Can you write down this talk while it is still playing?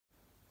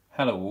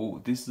Hello all,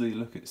 this is a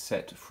look at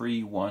set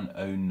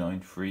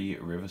 31093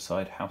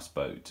 Riverside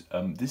Houseboat.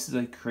 This is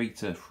a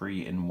creator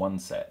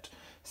 3-in-1 set,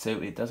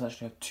 so it does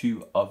actually have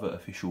two other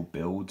official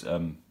build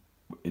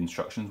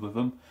instructions with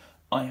them.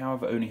 I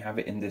however only have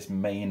it in this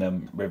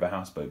main river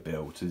houseboat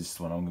build, so this is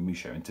the one I'm going to be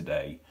showing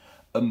today.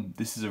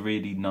 This is a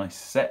really nice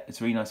set,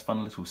 it's a really nice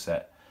fun little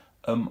set.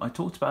 I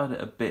talked about it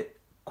a bit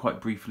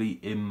quite briefly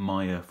in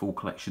my full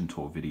collection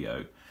tour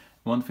video.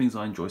 One of the things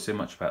I enjoy so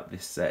much about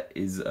this set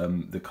is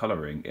the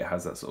colouring. It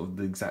has that sort of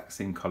the exact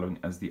same colouring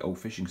as the old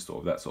fishing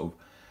store, that sort of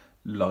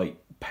light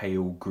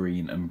pale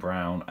green and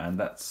brown, and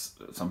that's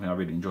something I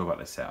really enjoy about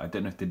this set. I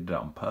don't know if they did that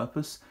on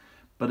purpose,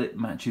 but it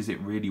matches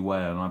it really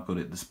well, and I've got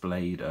it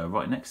displayed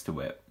right next to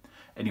it.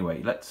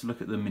 Anyway, let's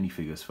look at the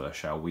minifigures first,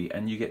 shall we?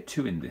 And you get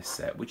two in this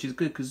set, which is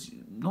good because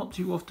not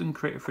too often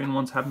Creator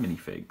 3-in-1s have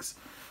minifigs.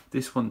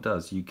 This one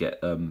does. You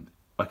get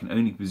I can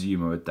only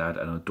presume are a dad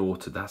and a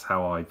daughter. That's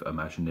how I've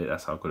imagined it.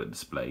 That's how I've got it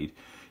displayed.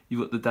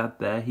 You've got the dad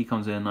there. He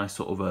comes in a nice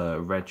sort of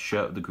a red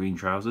shirt with the green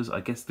trousers.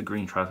 I guess the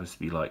green trousers to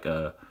be like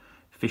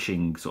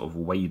fishing sort of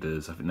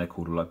waders. I think they're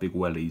called like big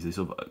wellies. These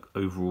sort of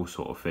overall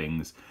sort of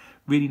things.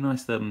 Really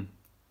nice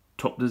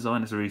top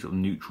design. It's a really sort of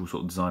neutral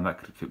sort of design that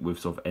could fit with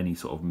sort of any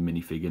sort of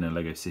minifig in a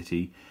Lego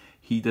city.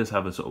 He does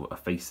have a sort of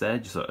a face there,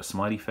 just like a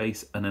smiley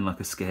face, and then like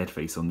a scared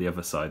face on the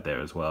other side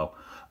there as well.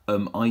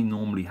 I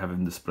normally have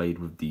him displayed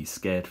with the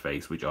scared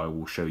face, which I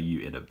will show you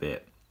in a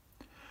bit.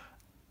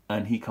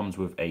 And he comes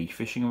with a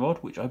fishing rod,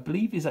 which I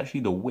believe is actually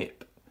the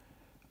whip.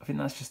 I think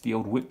that's just the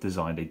old whip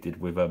design they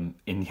did with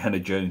Indiana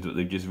Jones, but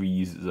they've just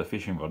reused it as a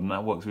fishing rod, and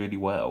that works really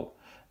well.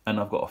 And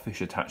I've got a fish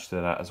attached to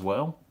that as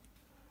well.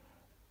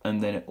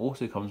 And then it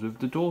also comes with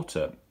the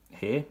daughter.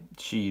 Here,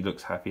 she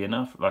looks happy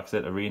enough. Like I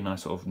said, a really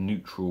nice sort of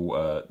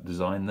neutral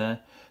design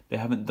there. They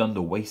haven't done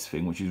the waist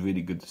thing, which is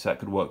really good. So that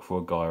could work for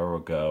a guy or a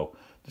girl.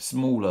 The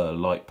smaller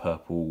light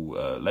purple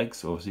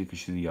legs, obviously, because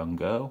she's a young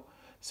girl.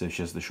 So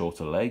she has the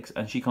shorter legs.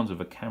 And she comes with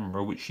a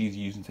camera, which she's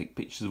using to take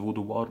pictures of all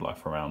the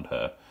wildlife around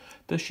her.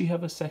 Does she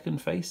have a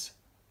second face?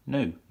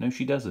 No,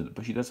 she doesn't.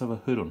 But she does have a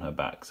hood on her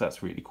back. So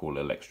that's really cool, a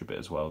little extra bit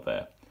as well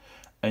there.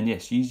 And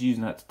yes, she's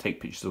using that to take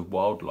pictures of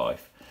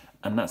wildlife.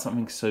 And that's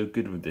something so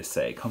good with this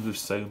set. It comes with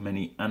so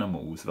many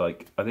animals.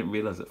 Like, I didn't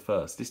realise at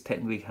first. This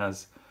technically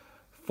has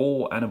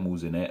 4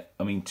 animals in it.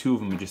 I mean, 2 of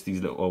them are just these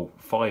little, well,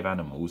 5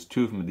 animals.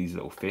 2 of them are these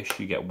little fish.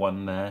 You get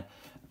one there.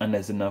 And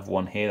there's another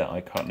one here that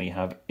I currently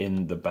have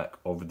in the back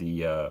of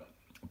the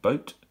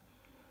boat.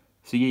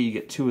 So yeah, you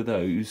get 2 of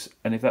those.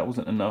 And if that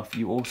wasn't enough,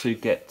 you also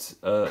get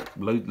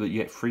you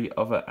get 3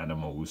 other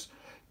animals.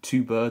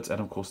 2 birds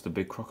and of course the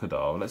big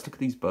crocodile. Let's look at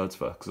these birds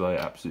first because I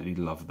absolutely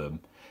love them.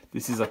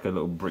 This is like a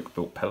little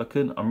brick-built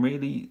pelican. I'm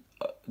really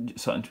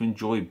starting to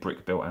enjoy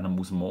brick-built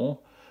animals more.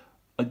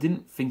 I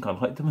didn't think I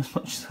liked them as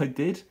much as I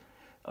did.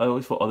 I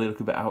always thought, oh, they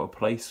look a bit out of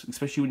place,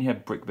 especially when you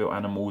have brick-built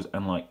animals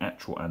and like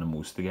actual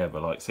animals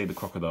together. Like say the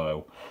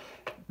crocodile.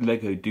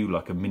 Lego do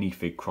like a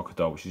minifig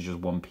crocodile, which is just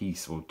 1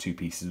 piece or 2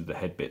 pieces of the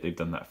head bit. They've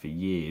done that for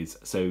years.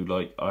 So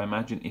like I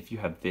imagine if you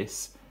had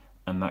this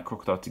and that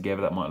crocodile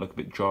together, that might look a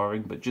bit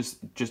jarring, but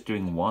just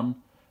doing one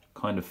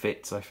kind of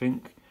fits, I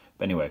think.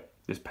 But anyway,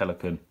 this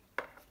pelican.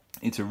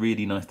 It's a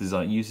really nice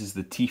design. It uses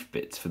the teeth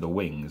bits for the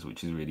wings,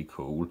 which is really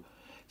cool.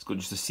 It's got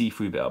just a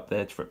see-through bit up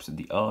there to represent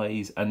the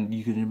eyes, and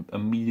you can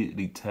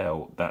immediately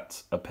tell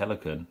that's a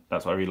pelican.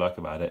 That's what I really like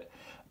about it.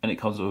 And it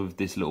comes with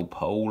this little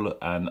pole,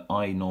 and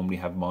I normally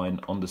have mine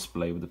on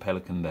display with the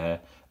pelican there,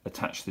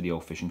 attached to the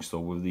old fishing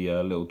store with the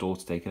little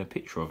daughter taking a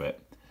picture of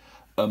it.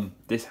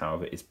 This,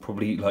 however, is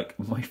probably like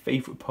my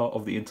favourite part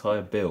of the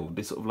entire build.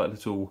 This sort of like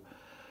little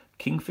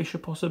kingfisher,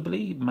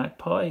 possibly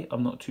magpie.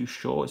 I'm not too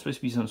sure. It's supposed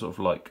to be some sort of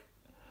like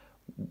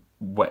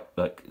wet,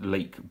 like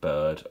lake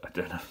bird. I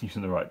don't know if I'm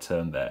using the right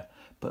term there,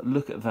 but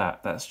look at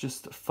that. That's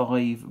just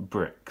 5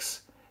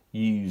 bricks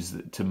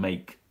used to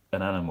make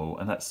an animal,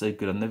 and that's so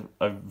good.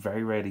 I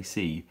very rarely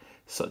see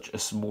such a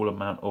small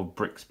amount of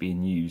bricks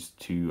being used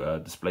to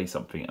display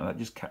something, and that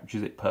just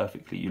captures it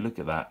perfectly. You look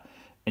at that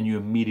and you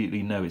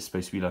immediately know it's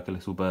supposed to be like a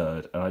little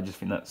bird, and I just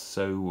think that's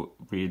so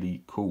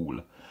really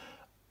cool.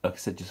 Like I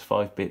said, just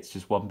 5 bits,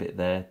 just 1 bit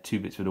there, 2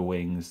 bits for the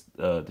wings,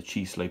 the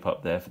cheese slope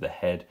up there for the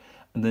head,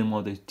 and then one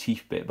of those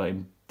teeth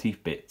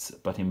bits,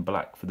 but in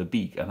black for the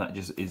beak, and that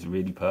just is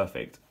really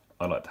perfect.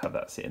 I like to have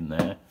that sitting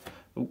there.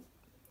 Ooh.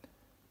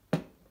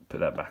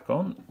 Put that back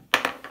on.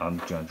 I'm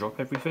going to drop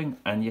everything,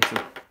 and yes,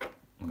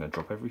 I'm going to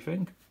drop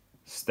everything.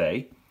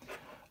 Stay.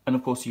 And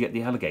of course you get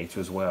the alligator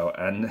as well,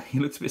 and he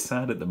looks a bit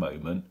sad at the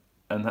moment,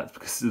 and that's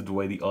because of the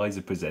way the eyes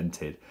are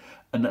presented.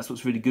 And that's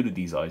what's really good with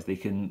these eyes. They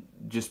can,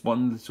 just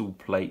one little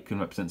plate can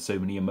represent so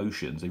many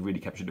emotions. They really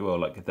captured it well.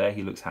 Like there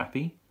he looks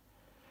happy.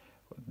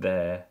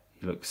 There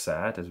he looks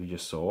sad, as we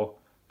just saw.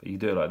 But you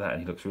do it like that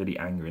and he looks really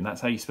angry. And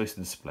that's how you're supposed to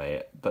display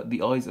it. But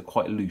the eyes are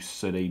quite loose,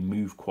 so they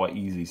move quite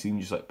easily. So you can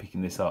just like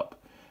picking this up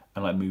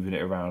and like moving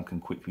it around can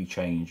quickly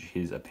change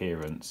his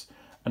appearance.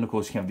 And of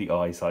course you can have the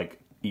eyes, like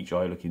each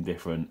eye looking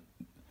different.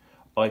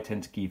 I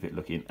tend to keep it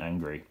looking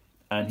angry.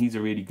 And he's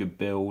a really good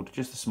build,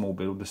 just a small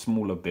build, the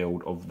smaller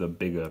build of the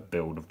bigger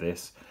build of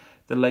this.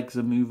 The legs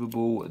are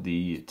movable,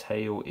 the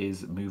tail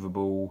is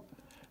movable.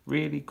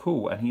 Really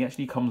cool. And he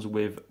actually comes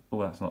with,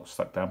 oh, that's not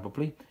stuck down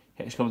properly.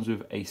 He actually comes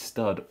with a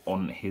stud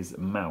on his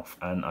mouth.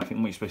 And I think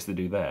what you're supposed to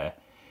do there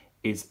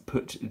is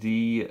put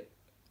the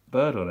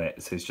bird on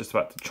it. So it's just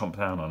about to chomp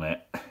down on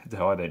it.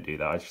 No, I don't do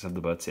that. I just have the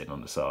bird sitting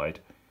on the side.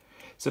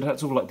 So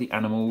that's all like the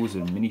animals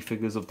and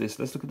minifigures of this.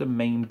 Let's look at the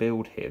main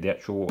build here, the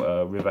actual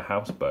river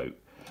houseboat.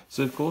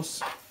 So of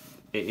course,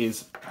 it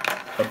is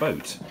a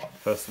boat.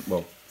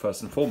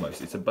 First and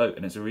foremost, it's a boat,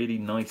 and it's a really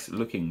nice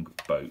looking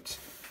boat.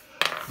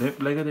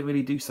 Lego don't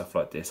really do stuff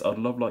like this. I'd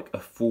love like a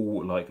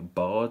full like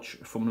barge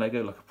from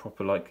Lego, like a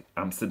proper like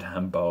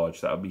Amsterdam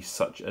barge. That would be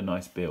such a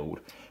nice build.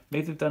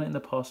 Maybe they've done it in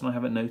the past and I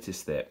haven't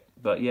noticed it.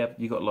 But yeah,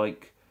 you got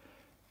like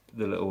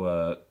the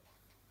little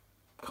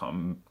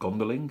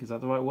gondoling, is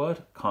that the right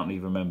word? Can't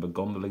even remember.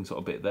 Gondoling sort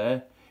of bit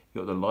there.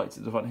 You got the lights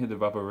at the front here, the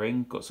rubber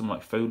ring. Got some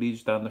like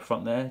foliage down the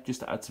front there, just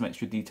to add some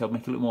extra detail,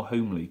 make it a little more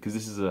homely, because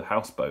this is a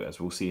houseboat, as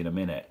we'll see in a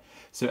minute.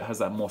 So it has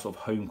that more sort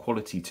of home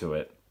quality to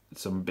it.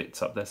 Some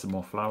bits up there, some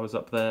more flowers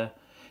up there.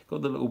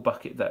 Got the little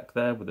bucket deck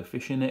there with a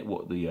fish in it,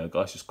 what the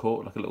guys just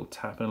caught, like a little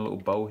tap and a little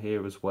bowl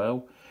here as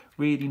well.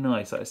 Really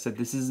nice. Like I said,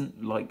 this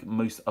isn't like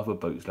most other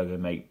boats Lego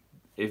make.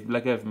 If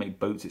Lego ever make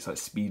boats, it's like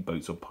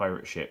speedboats or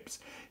pirate ships.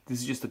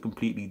 This is just a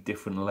completely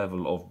different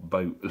level of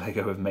boat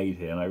Lego have made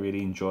here, and I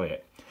really enjoy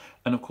it.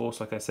 And of course,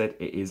 like I said,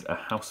 it is a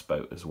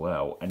houseboat as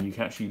well, and you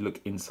can actually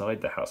look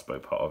inside the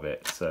houseboat part of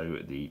it. So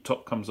the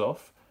top comes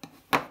off,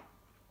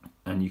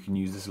 and you can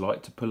use this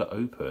light to pull it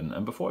open.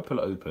 And before I pull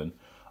it open,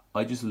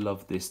 I just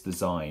love this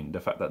design. The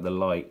fact that the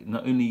light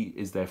not only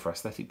is there for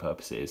aesthetic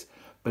purposes,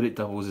 but it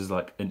doubles as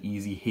like an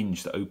easy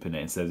hinge to open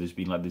it instead of just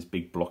being like this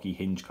big blocky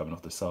hinge coming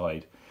off the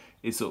side.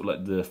 It's sort of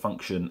like the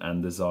function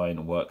and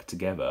design work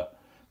together.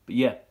 But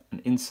yeah,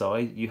 and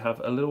inside you have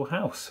a little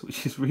house,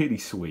 which is really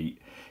sweet.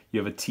 You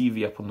have a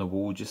TV up on the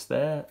wall just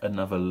there,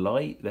 another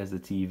light, there's the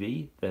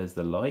TV, there's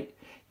the light.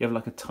 You have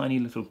like a tiny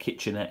little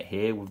kitchenette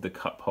here with the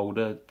cup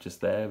holder just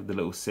there, with the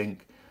little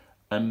sink.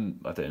 I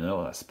don't know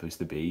what that's supposed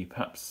to be.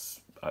 Perhaps,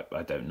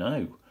 I don't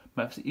know.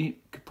 Perhaps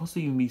it could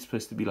possibly even be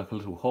supposed to be like a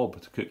little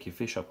hob to cook your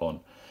fish up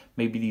on.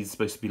 Maybe these are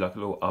supposed to be like a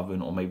little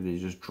oven, or maybe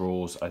they're just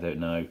drawers, I don't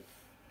know.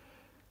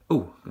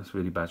 Oh, that's a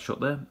really bad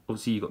shot there.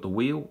 Obviously you've got the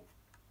wheel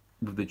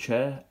with the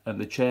chair, and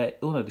the chair,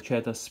 oh no, the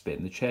chair does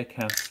spin. The chair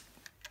can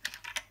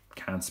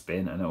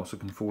spin, and it also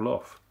can fall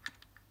off.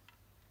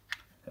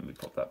 Let me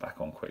pop that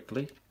back on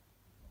quickly.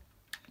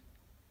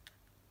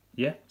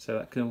 Yeah, so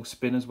that can all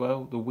spin as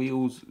well. The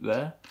wheels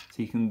there,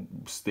 so you can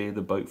steer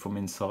the boat from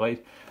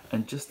inside.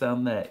 And just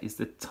down there is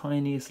the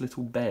tiniest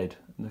little bed.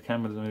 And the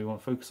camera doesn't really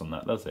want to focus on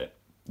that, does it?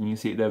 And you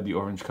can see it there with the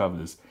orange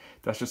covers.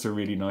 That's just a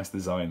really nice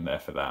design there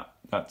for that.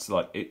 That's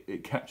like,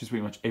 it captures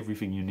pretty much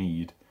everything you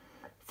need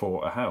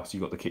for a house.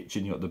 You've got the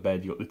kitchen, you've got the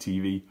bed, you've got the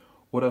TV.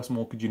 What else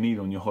more could you need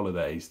on your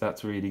holidays?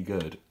 That's really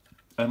good.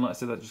 And like I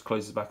said, that just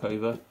closes back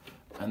over.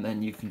 And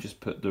then you can just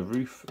put the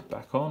roof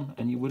back on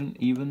and you wouldn't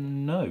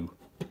even know.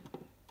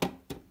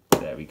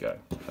 There we go.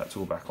 That's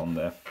all back on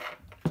there.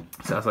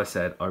 So as I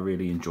said, I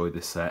really enjoy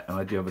this set, and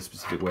I do have a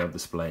specific way of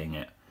displaying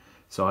it.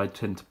 So I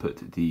tend to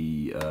put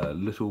the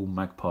little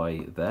magpie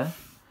there.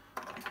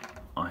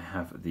 I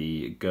have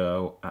the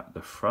girl at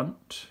the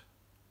front.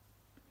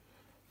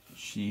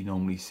 She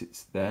normally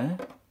sits there.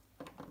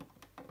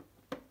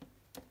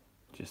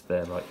 Just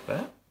there like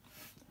that.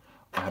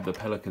 I have the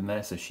pelican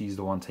there, so she's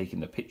the one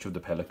taking the picture of the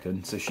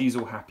pelican. So she's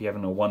all happy,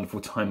 having a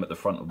wonderful time at the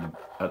front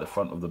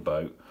of the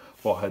boat,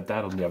 while her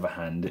dad, on the other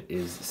hand,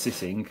 is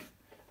sitting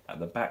at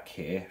the back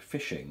here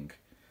fishing.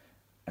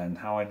 And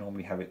how I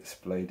normally have it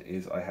displayed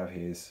is I have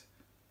his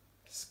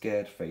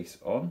scared face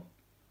on,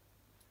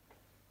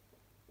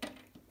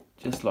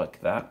 just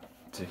like that.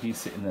 So he's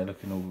sitting there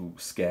looking all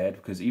scared,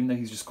 because even though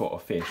he's just got a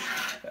fish,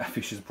 that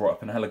fish has brought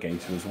up an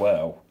alligator as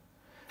well.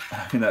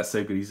 I mean, that's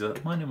so good. He's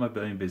like, minding my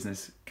own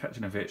business,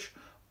 catching a fish.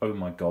 Oh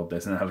my god,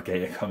 there's an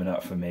alligator coming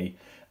up for me.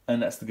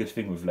 And that's the good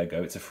thing with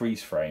Lego. It's a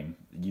freeze frame.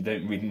 You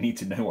don't really need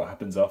to know what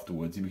happens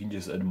afterwards. We can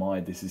just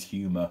admire this as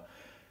humour.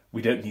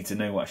 We don't need to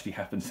know what actually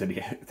happens to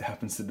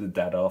the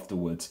dad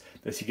afterwards.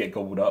 Does he get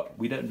gobbled up?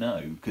 We don't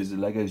know, because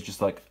Lego is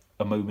just like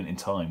a moment in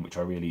time, which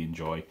I really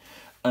enjoy.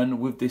 And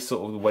with this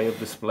sort of way of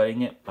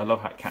displaying it, I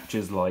love how it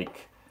captures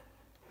like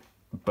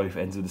both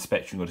ends of the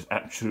spectrum. You've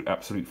got this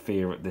absolute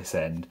fear at this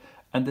end,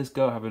 and this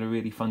girl having a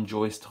really fun,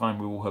 joyous time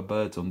with all her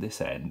birds on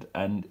this end.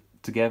 And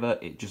together,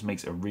 it just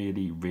makes a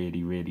really,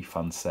 really, really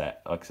fun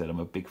set. Like I said, I'm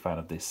a big fan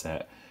of this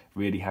set.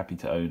 Really happy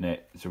to own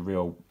it. It's a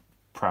real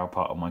proud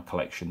part of my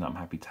collection that I'm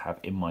happy to have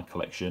in my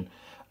collection.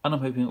 And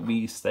I'm hoping it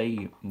will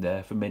stay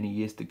there for many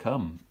years to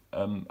come.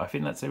 I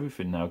think that's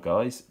everything now,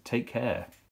 guys. Take care.